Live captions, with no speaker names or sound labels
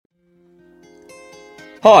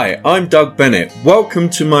Hi, I'm Doug Bennett. Welcome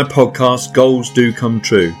to my podcast, Goals Do Come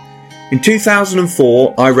True. In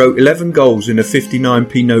 2004, I wrote 11 goals in a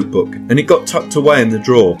 59p notebook, and it got tucked away in the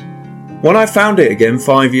drawer. When I found it again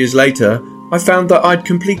 5 years later, I found that I'd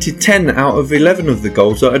completed 10 out of 11 of the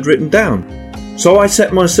goals that I'd written down. So I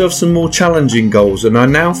set myself some more challenging goals, and I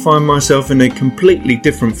now find myself in a completely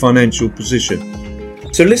different financial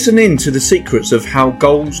position. So listen in to the secrets of how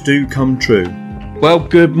goals do come true. Well,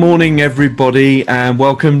 good morning, everybody, and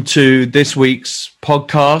welcome to this week's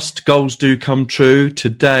podcast, Goals Do Come True.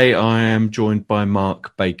 Today, I am joined by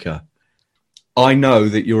Mark Baker. I know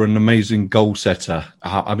that you're an amazing goal setter.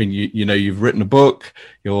 I mean, you know, you've written a book,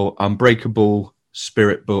 your Unbreakable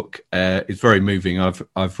Spirit book. It's very moving.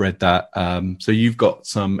 I've read that. So you've got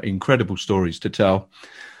some incredible stories to tell.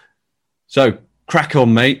 So crack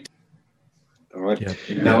on, mate. All right. Yeah.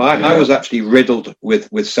 Now, I was actually riddled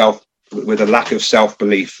with a lack of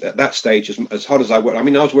self-belief at that stage. As hard as I worked, I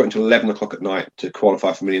mean, I was working until 11 o'clock at night to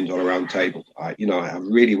qualify for $1 Million Round Table. I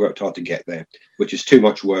really worked hard to get there, which is too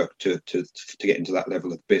much work to get into that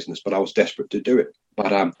level of business. But I was desperate to do it.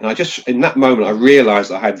 But and I just, in that moment, I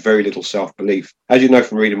realised I had very little self-belief. As you know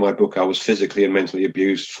from reading my book, I was physically and mentally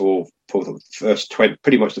abused for the first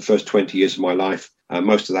pretty much the first 20 years of my life.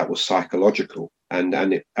 Most of that was psychological. And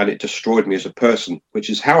it destroyed me as a person, which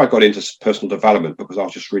is how I got into personal development, because I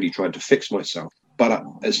was just really trying to fix myself. But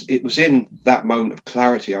as it was in that moment of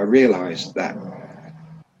clarity, I realized that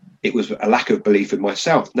it was a lack of belief in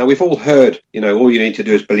myself. Now, we've all heard, all you need to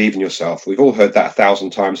do is believe in yourself. We've all heard that 1,000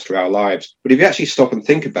 times through our lives. But if you actually stop and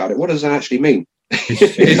think about it, what does that actually mean?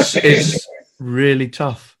 It's really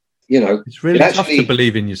tough. It's really tough to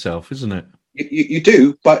believe in yourself, isn't it? You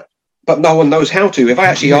do, but no one knows how to. If I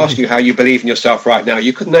actually asked you how you believe in yourself right now,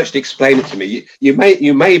 you couldn't actually explain it to me. You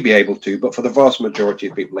may be able to, but for the vast majority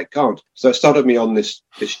of people, they can't. So it started me on this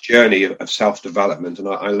journey of self-development, and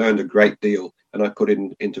I learned a great deal, and I put it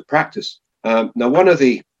into practice. Now, one of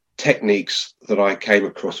the techniques that I came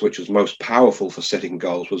across, which was most powerful for setting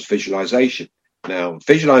goals, was visualization. Now,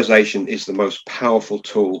 visualization is the most powerful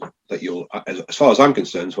tool that as far as I'm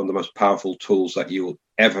concerned, it's one of the most powerful tools that you'll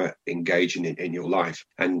ever engage in your life.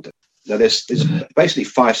 And now, there's basically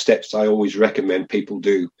 5 steps I always recommend people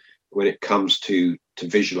do when it comes to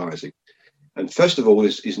visualizing. And first of all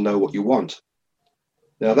is know what you want.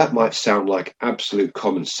 Now, that might sound like absolute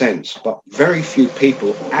common sense, but very few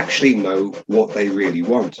people actually know what they really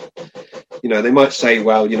want. They might say,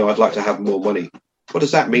 well, I'd like to have more money. What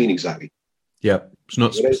does that mean exactly? Yeah, it's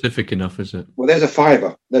not specific enough, is it? Well, there's a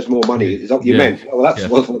fiver. There's more money. Is that what you meant? Oh, well, that's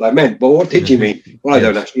what I meant. But what did you mean? Well, I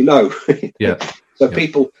don't actually know.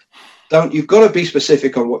 People you've got to be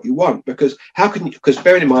specific on what you want, because because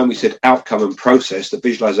bearing in mind, we said outcome and process, the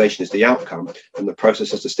visualization is the outcome and the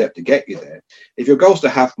process is the step to get you there. If your goal is to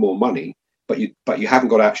have more money, but you haven't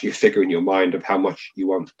got actually a figure in your mind of how much you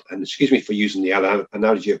want, and excuse me for using the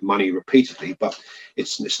analogy of money repeatedly, but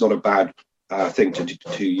it's not a bad thing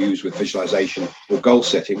to use with visualization or goal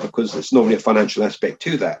setting, because there's normally a financial aspect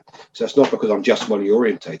to that. So it's not because I'm just money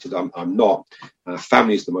orientated. I'm not.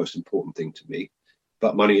 Family is the most important thing to me,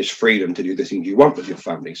 but money is freedom to do the things you want with your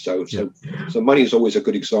family. So money is always a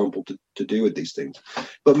good example to do with these things.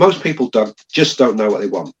 But most people just don't know what they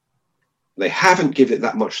want. They haven't given it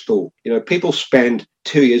that much thought. People spend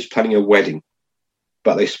 2 years planning a wedding,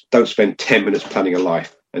 but they don't spend 10 minutes planning a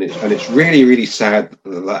life. And it's really, really sad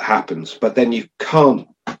that happens. But then you can't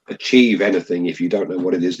achieve anything if you don't know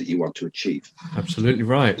what it is that you want to achieve. Absolutely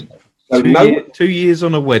right. So 2 years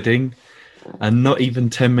on a wedding and not even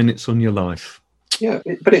 10 minutes on your life. Yeah,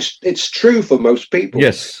 but it's true for most people.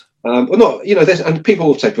 Yes. Well, not, and people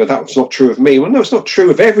will say, well, that's not true of me. Well, no, it's not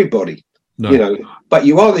true of everybody. No. But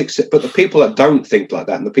you are but the people that don't think like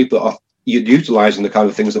that, and the people that are utilizing the kind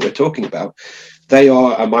of things that we're talking about, they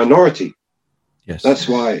are a minority. Yes. That's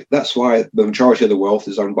why the majority of the wealth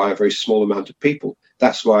is owned by a very small amount of people.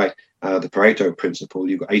 That's why the Pareto principle,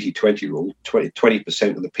 you've got 80-20 rule,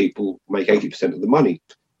 20% of the people make 80% of the money.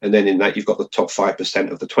 And then in that, you've got the top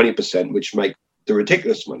 5% of the 20%, which make the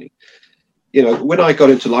ridiculous money. When I got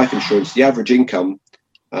into life insurance, the average income,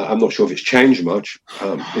 I'm not sure if it's changed much.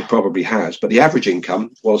 It probably has, but the average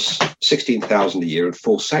income was $16,000 a year and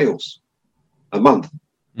 4 sales a month,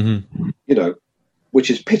 which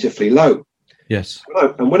is pitifully low. Yes.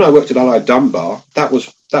 And when I worked at Allied Dunbar, that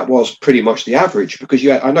was pretty much the average, because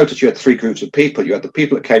I noticed you had 3 groups of people. You had the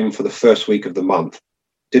people that came in for the first week of the month,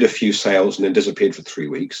 did a few sales and then disappeared for 3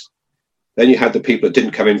 weeks. Then you had the people that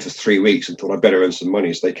didn't come in for 3 weeks and thought, I better earn some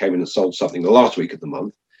money. So they came in and sold something the last week of the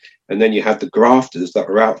month. And then you had the grafters that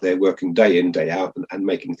were out there working day in, day out and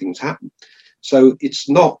making things happen. So it's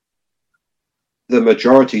not the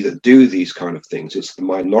majority that do these kind of things. It's the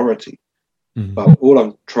minority. Mm-hmm. But all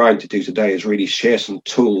I'm trying to do today is really share some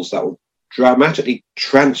tools that will dramatically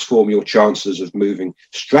transform your chances of moving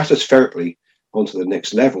stratospherically onto the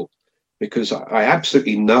next level. Because I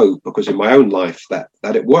absolutely know, because in my own life, that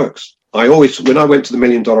it works. When I went to the $1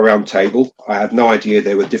 Million Round Table, I had no idea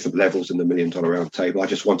there were different levels in the $1 Million Round Table. I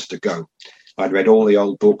just wanted to go. I'd read all the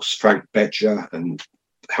old books, Frank Bettger, and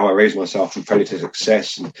How I Raised Myself from Failure to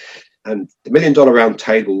Success. And the $1 Million Round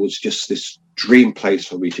Table was just this dream place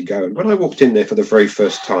for me to go. And when I walked in there for the very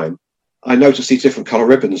first time, I noticed these different colour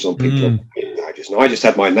ribbons on people. Now, I just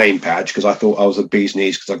had my name badge because I thought I was the bee's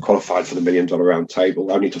knees because I qualified for the $1 Million Round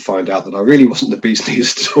Table, only to find out that I really wasn't the bee's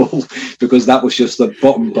knees at all, because that was just the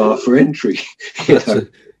bottom bar for entry.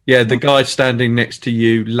 The guy standing next to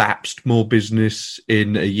you lapsed more business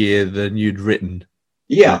in a year than you'd written.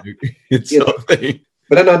 Yeah. Sort of thing.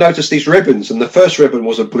 But then I noticed these ribbons, and the first ribbon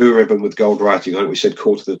was a blue ribbon with gold writing on it, which said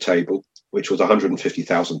 "Call to the Table," which was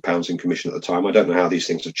 £150,000 in commission at the time. I don't know how these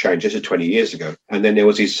things have changed. This is 20 years ago. And then there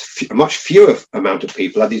was a much fewer amount of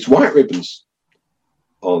people had these white ribbons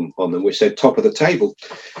on them, which said "Top of the Table."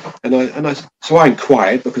 So I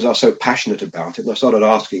inquired, because I was so passionate about it, and I started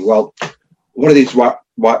asking, well, what are these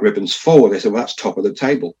white ribbons for? And they said, well, that's top of the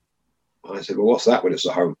table. And I said, well, what's that when it's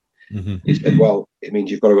at home? Mm-hmm. He said, well, it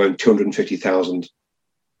means you've got to earn 250,000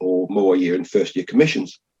 or more a year in first year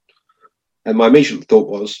commissions. And my immediate thought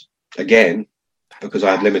was, again, because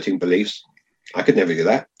I had limiting beliefs, I could never do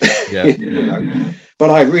that. Yeah. But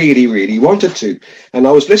I really, really wanted to. And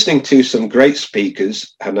I was listening to some great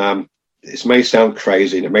speakers, and this may sound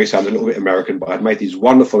crazy and it may sound a little bit American, but I'd made these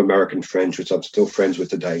wonderful American friends, which I'm still friends with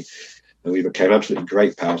today. And we became absolutely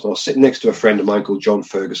great pals. And I was sitting next to a friend of mine called John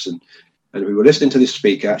Ferguson, and we were listening to this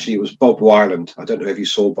speaker. Actually, it was Bob Weiland. I don't know if you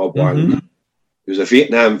saw Bob Weiland. He was a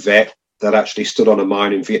Vietnam vet that actually stood on a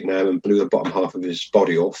mine in Vietnam and blew the bottom half of his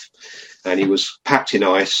body off. And he was packed in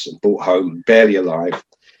ice and brought home, barely alive.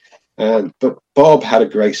 But Bob had a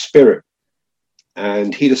great spirit.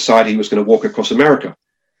 And he decided he was going to walk across America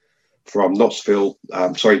from Knott's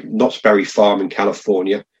Berry Farm in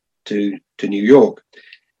California to New York.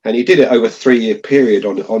 And he did it over a 3-year period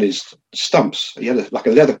on his stumps. He had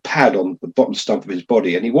a leather pad on the bottom stump of his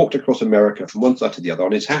body, and he walked across America from one side to the other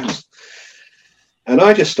on his hands. And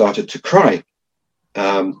I just started to cry.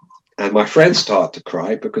 And my friends started to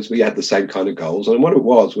cry because we had the same kind of goals. And what it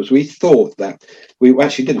was we thought that we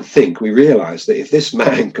actually didn't think, we realized that if this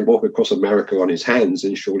man can walk across America on his hands,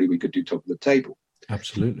 then surely we could do top of the table.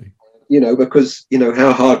 Absolutely. Because,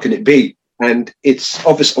 how hard can it be? And it's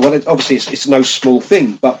obviously it's no small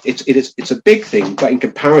thing, but it's a big thing, but in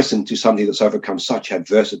comparison to somebody that's overcome such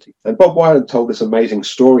adversity. And Bob Weiland told this amazing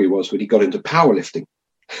story was when he got into powerlifting.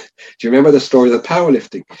 Do you remember the story of the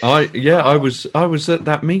powerlifting? I was at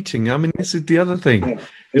that meeting. I mean, this is the other thing.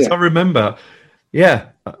 I remember. Yeah.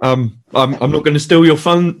 I'm not going to steal your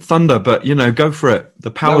thunder, but go for it.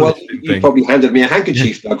 The powerlifting thing. You probably handed me a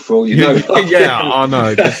handkerchief, Doug, for all you know. Yeah, I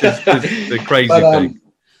know. This is the crazy thing.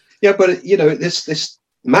 Yeah, but this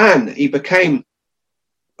man, he became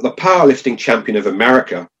the powerlifting champion of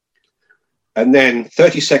America. And then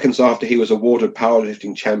 30 seconds after he was awarded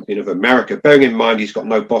powerlifting champion of America, bearing in mind he's got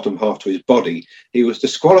no bottom half to his body, he was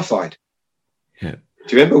disqualified. Yeah.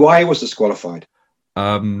 Do you remember why he was disqualified?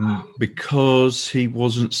 Because he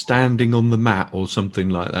wasn't standing on the mat or something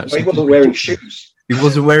like that. Well, he wasn't wearing shoes. He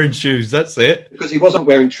wasn't wearing shoes, that's it. Because he wasn't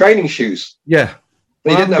wearing training shoes. Yeah.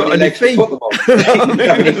 They didn't have any legs to put them on. They didn't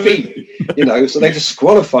have any feet, so they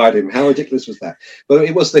disqualified him. How ridiculous was that? But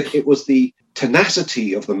it was the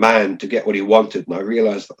tenacity of the man to get what he wanted, and I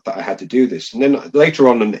realized that I had to do this. And then later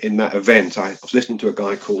on in that event, I was listening to a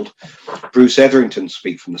guy called Bruce Etherington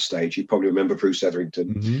speak from the stage. You probably remember Bruce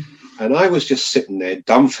Etherington. Mm-hmm. And I was just sitting there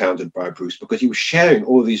dumbfounded by Bruce because he was sharing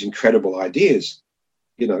all of these incredible ideas,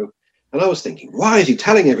 And I was thinking, why is he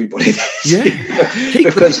telling everybody this? Yeah,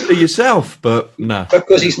 because for yourself, but no.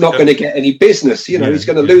 Because he's not going to get any business. He's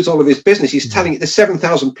going to lose all of his business. He's telling it. There's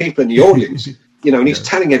 7,000 people in the audience, and he's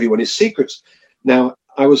telling everyone his secrets. Now,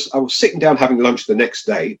 I was sitting down having lunch the next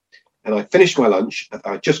day, and I finished my lunch.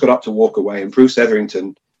 I just got up to walk away, and Bruce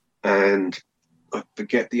Etherington and I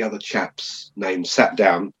forget the other chap's name sat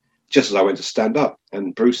down just as I went to stand up.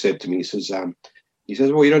 And Bruce said to me, he says,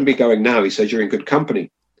 well, you don't be going now. He says, you're in good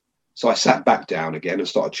company. So I sat back down again and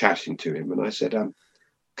started chatting to him. And I said, can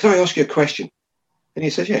I ask you a question? And he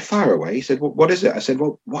said, yeah, fire away. He said, well, what is it? I said,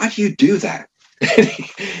 well, why do you do that?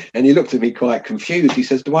 And he looked at me quite confused. He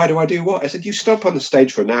says, why do I do what? I said, you stood up on the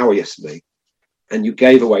stage for an hour yesterday and you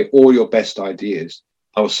gave away all your best ideas.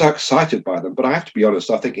 I was so excited by them. But I have to be honest,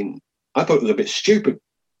 I thought it was a bit stupid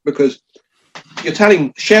because you're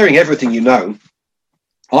sharing everything you know,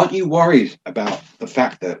 Aren't you worried about the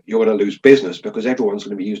fact that you're going to lose business because everyone's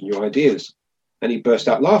going to be using your ideas? And he burst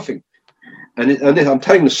out laughing. And I'm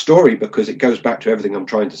telling the story because it goes back to everything I'm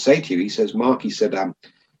trying to say to you. He says, Mark, he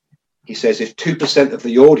says, if 2% of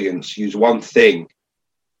the audience use one thing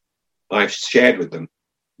I've shared with them,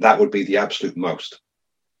 that would be the absolute most.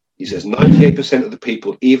 He says 98% of the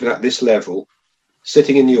people, even at this level,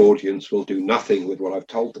 sitting in the audience, will do nothing with what I've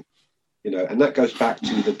told them. And that goes back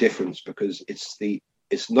to the difference, because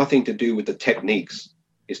it's nothing to do with the techniques.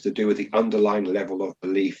 It's to do with the underlying level of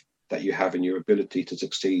belief that you have in your ability to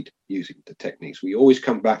succeed using the techniques. We always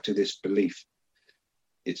come back to this belief.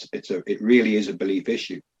 It really is a belief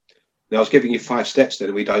issue. Now, I was giving you 5 steps then,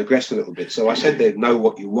 and we digressed a little bit. So I said they know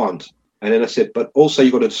what you want. And then I said, but also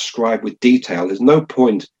you've got to describe with detail. There's no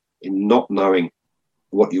point in not knowing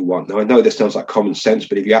what you want. Now, I know this sounds like common sense,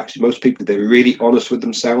 but if you actually, most people, they're really honest with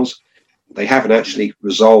themselves, they haven't actually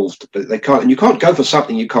resolved, but they can't, and you can't go for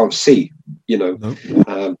something you can't see, Nope.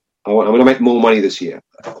 I'm going to make more money this year.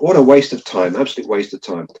 What a waste of time, absolute waste of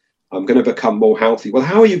time. I'm going to become more healthy. Well,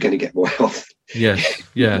 how are you going to get more healthy? Yes,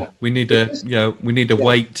 yeah. We need a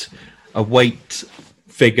weight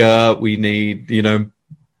figure. We need,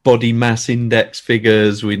 body mass index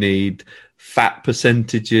figures. We need fat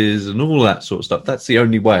percentages and all that sort of stuff. That's the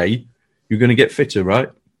only way you're going to get fitter, right?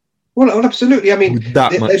 Well, absolutely. I mean, with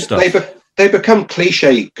that much stuff. They become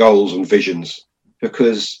cliche goals and visions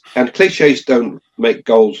and cliches don't make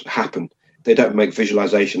goals happen. They don't make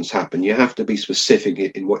visualizations happen. You have to be specific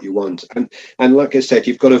in what you want. And like I said,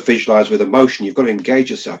 you've got to visualize with emotion. You've got to engage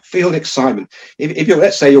yourself, feel excitement. If you,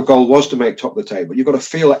 let's say your goal was to make top of the table, you've got to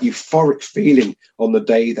feel that euphoric feeling on the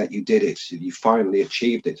day that you did it. You finally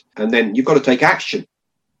achieved it. And then you've got to take action.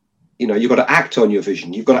 You've got to act on your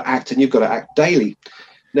vision. You've got to act, and you've got to act daily.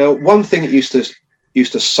 Now, one thing that used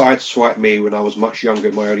to sideswipe me when I was much younger,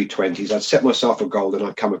 in my early 20s, I'd set myself a goal and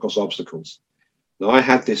I'd come across obstacles. Now, I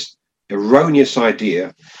had this erroneous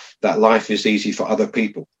idea that life is easy for other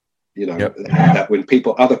people. Yep. That when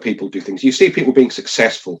other people do things, you see people being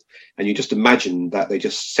successful, and you just imagine that they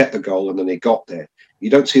just set the goal and then they got there. You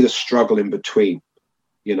don't see the struggle in between.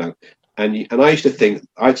 And I used to think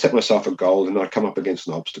I'd set myself a goal and I'd come up against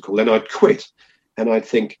an obstacle, then I'd quit, and I'd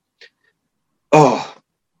think, oh,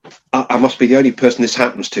 I must be the only person this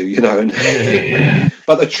happens to,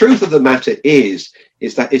 But the truth of the matter is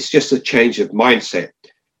that it's just a change of mindset.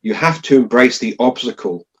 You have to embrace the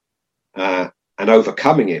obstacle and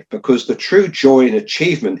overcoming it, because the true joy and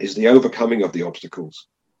achievement is the overcoming of the obstacles.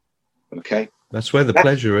 Okay? That's where the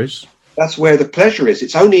pleasure is. That's where the pleasure is.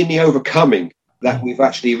 It's only in the overcoming that we've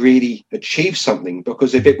actually really achieved something,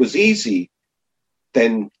 because if it was easy,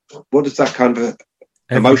 then what is that kind of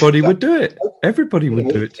everybody would do it. Everybody would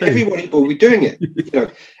do it too. Everybody would be doing it.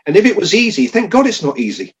 And if it was easy, thank God it's not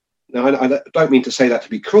easy. Now, I don't mean to say that to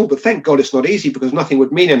be cruel, but thank God it's not easy, because nothing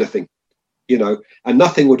would mean anything, and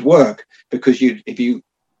nothing would work, because if you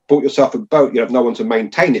bought yourself a boat, you'd have no one to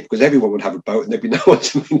maintain it, because everyone would have a boat and there'd be no one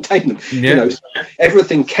to maintain them. Yeah.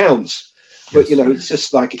 Everything counts, but it's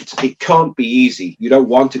just like it can't be easy. You don't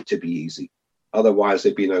want it to be easy, otherwise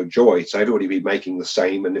there'd be no joy. So everybody would be making the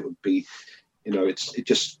same, and it would be, it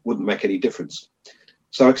just wouldn't make any difference.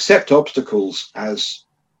 So accept obstacles,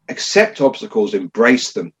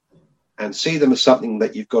 embrace them, and see them as something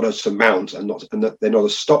that you've got to surmount, and that they're not a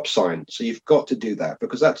stop sign. So you've got to do that,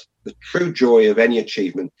 because that's the true joy of any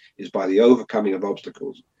achievement, is by the overcoming of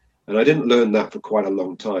obstacles. And I didn't learn that for quite a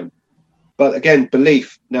long time. But again,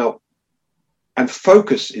 belief now, and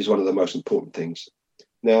focus is one of the most important things.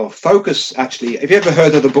 Now, focus, actually, have you ever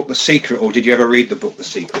heard of the book The Secret, or did you ever read the book The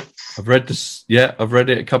Secret? I've read this. Yeah, I've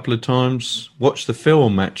read it a couple of times. Watched the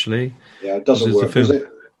film, actually. Yeah, it doesn't work, does it?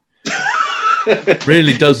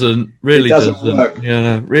 Really doesn't. Really doesn't. Work.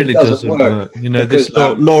 Yeah, really doesn't work. This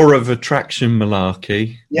law of attraction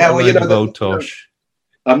malarkey. Yeah, well, old tosh.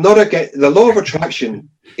 I'm not against the law of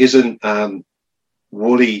attraction. Isn't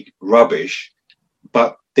woolly rubbish,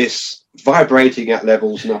 but this vibrating at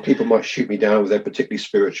levels. Now, people might shoot me down if they're particularly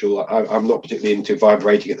spiritual. I'm not particularly into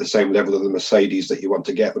vibrating at the same level of the Mercedes that you want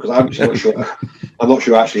to get, because I'm not sure. I'm not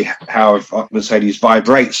sure actually how a Mercedes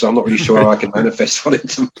vibrates, so I'm not really sure how I can manifest one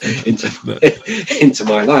into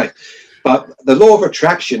my life. But the law of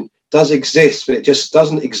attraction does exist, but it just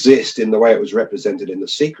doesn't exist in the way it was represented in The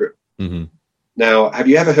Secret. Mm-hmm. Now, have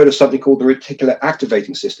you ever heard of something called the reticular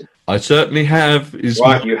activating system? I certainly have. It's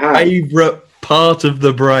right, my favourite part of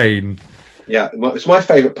the brain. Yeah, it's my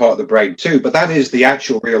favourite part of the brain too, but that is the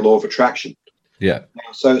actual real law of attraction. Yeah.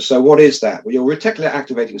 So what is that? Well, your reticular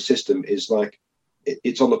activating system is like,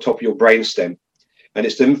 it's on the top of your brainstem, and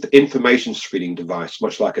it's the information screening device,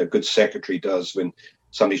 much like a good secretary does when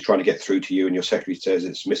somebody's trying to get through to you and your secretary says,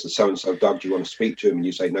 it's Mr. So-and-so, Doug, do you want to speak to him? And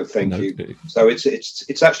you say, no, thank you. So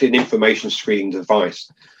it's actually an information screening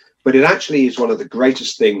device, but it actually is one of the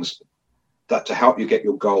greatest things that to help you get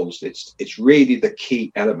your goals. It's really the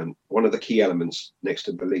key element, one of the key elements next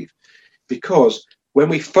to belief, because when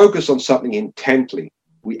we focus on something intently,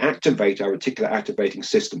 we activate our reticular activating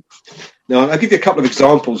system. Now, I'll give you a couple of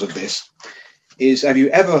examples of this. Have you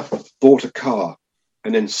ever bought a car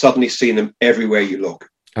and then suddenly seen them everywhere you look?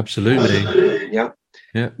 Absolutely. Yeah.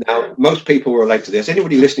 Now, most people relate to this.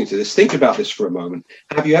 Anybody listening to this, think about this for a moment.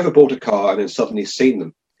 Have you ever bought a car and then suddenly seen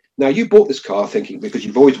them? Now, you bought this car thinking because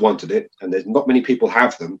you've always wanted it, and there's not many people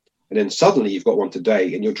have them, and then suddenly you've got one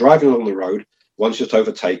today, and you're driving along the road, one's just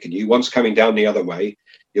overtaken you, one's coming down the other way,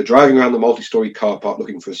 you're driving around the multi-story car park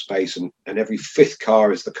looking for a space, and every fifth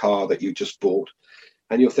car is the car that you just bought.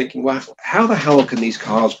 And you're thinking, well, how the hell can these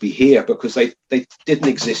cars be here? Because they didn't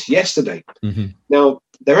exist yesterday. Mm-hmm. Now,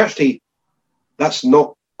 that's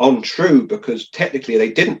not untrue, because technically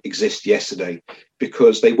they didn't exist yesterday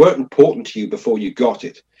because they weren't important to you before you got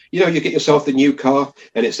it. You know, you get yourself the new car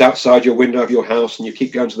and it's outside your window of your house and you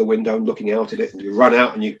keep going to the window and looking out at it, and you run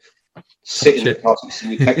out and you sit in the car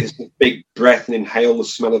and you take this big breath and inhale the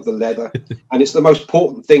smell of the leather. And it's the most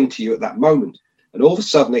important thing to you at that moment. And all of a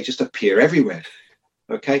sudden they just appear everywhere.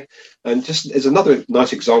 Okay. And just as another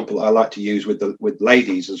nice example I like to use with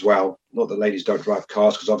ladies as well, not that ladies don't drive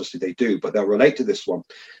cars, because obviously they do, but they'll relate to this one.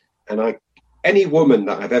 And any woman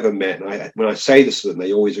that I've ever met, and when I say this to them,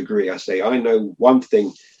 they always agree. I say, I know one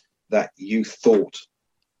thing that you thought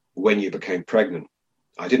when you became pregnant.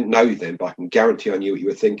 I didn't know you then, but I can guarantee I knew what you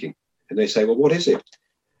were thinking. And they say, well, what is it?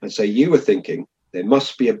 And say, you were thinking there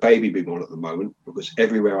must be a baby being born at the moment, because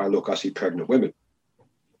everywhere I look, I see pregnant women.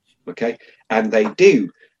 Okay. And they do,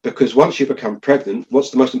 because once you become pregnant,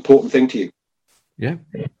 what's the most important thing to you? Yeah.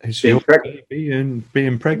 It's being pregnant.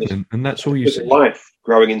 Being pregnant. And that's all you see. Life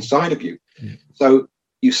growing inside of you. Yeah. So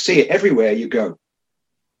you see it everywhere you go.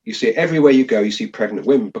 You see it everywhere you go. You see pregnant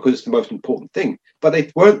women because it's the most important thing. But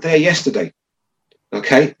they weren't there yesterday.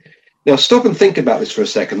 Okay. Now stop and think about this for a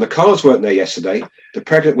second. The cars weren't there yesterday. The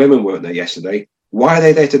pregnant women weren't there yesterday. Why are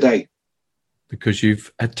they there today? Because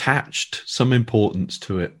you've attached some importance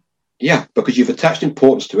to it. Yeah, because you've attached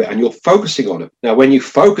importance to it and you're focusing on it. Now, when you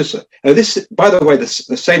focus it, now this, by the way, the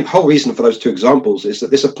same whole reason for those two examples is that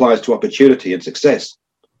this applies to opportunity and success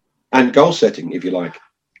and goal setting, if you like,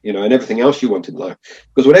 you know, and everything else you want in life.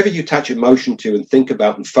 Because whatever you attach emotion to and think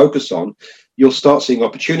about and focus on, you'll start seeing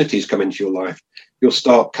opportunities come into your life.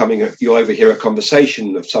 You'll overhear a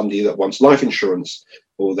conversation of somebody that wants life insurance,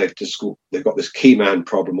 or they've got this key man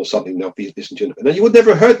problem or something. They'll be listening to it. And then you would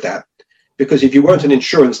never have heard that. Because if you weren't an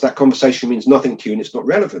insurance, that conversation means nothing to you and it's not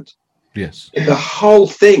relevant. Yes. The whole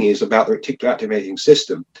thing is about the reticular activating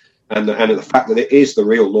system and the fact that it is the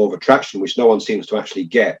real law of attraction, which no one seems to actually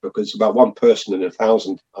get, because about one person in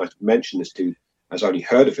 1,000 I've mentioned this to has only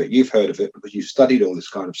heard of it. You've heard of it because you've studied all this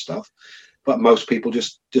kind of stuff. But most people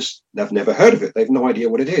just have never heard of it. They've no idea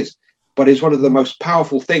what it is. But it's one of the most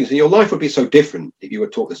powerful things. And your life would be so different if you were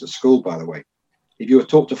taught this at school, by the way. If you were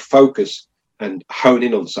taught to focus and hone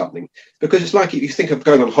in on something, because it's like if you think of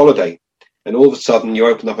going on holiday and all of a sudden you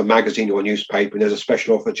open up a magazine or a newspaper and there's a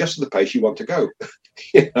special offer just to the place you want to go.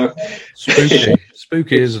 You know?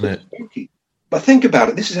 Spooky, isn't it? Spooky. But think about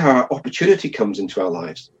it. This is how our opportunity comes into our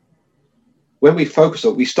lives. When we focus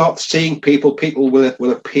on, we start seeing people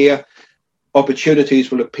will appear,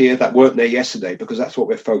 opportunities will appear that weren't there yesterday, because that's what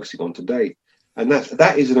we're focusing on today. And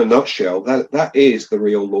that is in a nutshell, that is the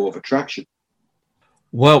real law of attraction.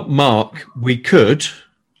 Well, Mark, we could,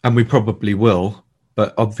 and we probably will,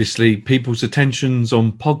 but obviously people's attentions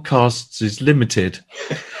on podcasts is limited.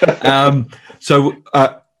 So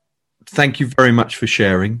thank you very much for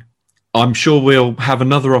sharing. I'm sure we'll have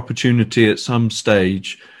another opportunity at some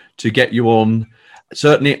stage to get you on.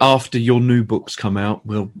 Certainly after your new books come out,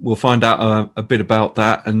 we'll find out a bit about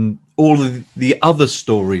that and all of the other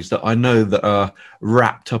stories that I know that are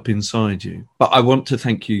wrapped up inside you. But I want to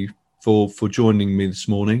thank you for joining me this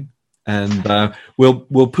morning, and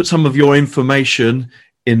we'll put some of your information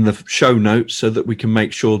in the show notes so that we can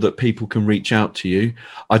make sure that people can reach out to you.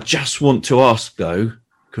 I just want to ask though,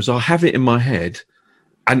 because I have it in my head,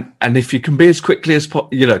 and if you can be as quick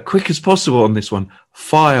as possible on this one,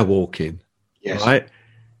 fire walking. Yes. Right?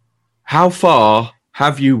 How far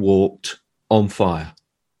have you walked on fire?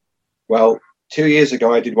 Well, 2 years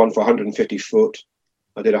ago I did one for 150 foot.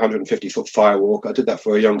 I did a 150-foot fire walk. I did that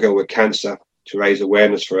for a young girl with cancer to raise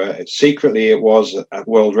awareness for her. Secretly, it was a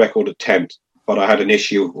world record attempt, but I had an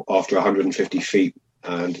issue after 150 feet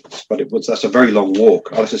That's a very long walk.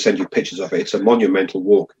 I'll have to send you pictures of it. It's a monumental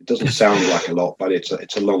walk. It doesn't sound like a lot, but it's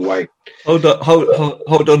a long way. Hold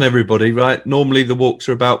on, everybody. Right? Normally the walks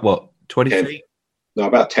are about what, 20 feet? No,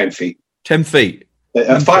 about 10 feet. 10 feet.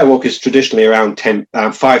 A firewalk is traditionally around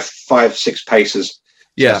 5-6 paces.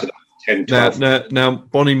 Yeah. So 10, 12. Now,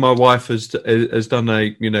 Bonnie, my wife, has done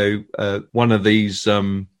one of these.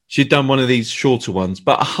 She'd done one of these shorter ones,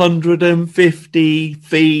 but 150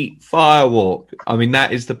 feet firewalk. I mean,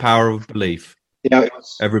 that is the power of belief. Yeah,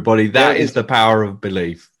 everybody, that is the power of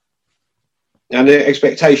belief. And the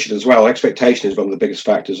expectation as well. Expectation is one of the biggest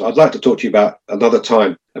factors. I'd like to talk to you about another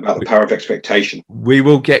time about the power of expectation. We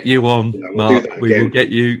will get you on, Mark. We will get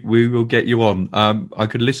you on. I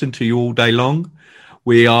could listen to you all day long.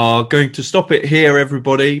 We are going to stop it here,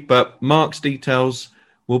 everybody. But Mark's details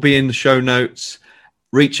will be in the show notes.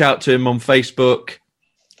 Reach out to him on Facebook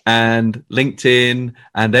and LinkedIn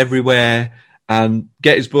and everywhere, and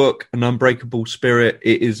get his book, An Unbreakable Spirit.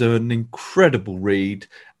 It is an incredible read.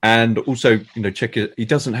 And also, check it. He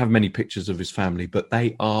doesn't have many pictures of his family, but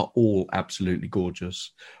they are all absolutely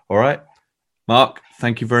gorgeous. All right. Mark,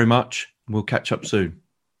 thank you very much. We'll catch up soon.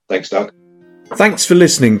 Thanks, Doug. Thanks for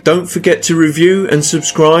listening. Don't forget to review and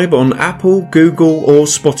subscribe on Apple, Google, or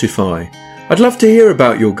Spotify. I'd love to hear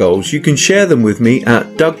about your goals. You can share them with me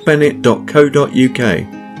at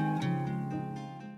dougbennett.co.uk.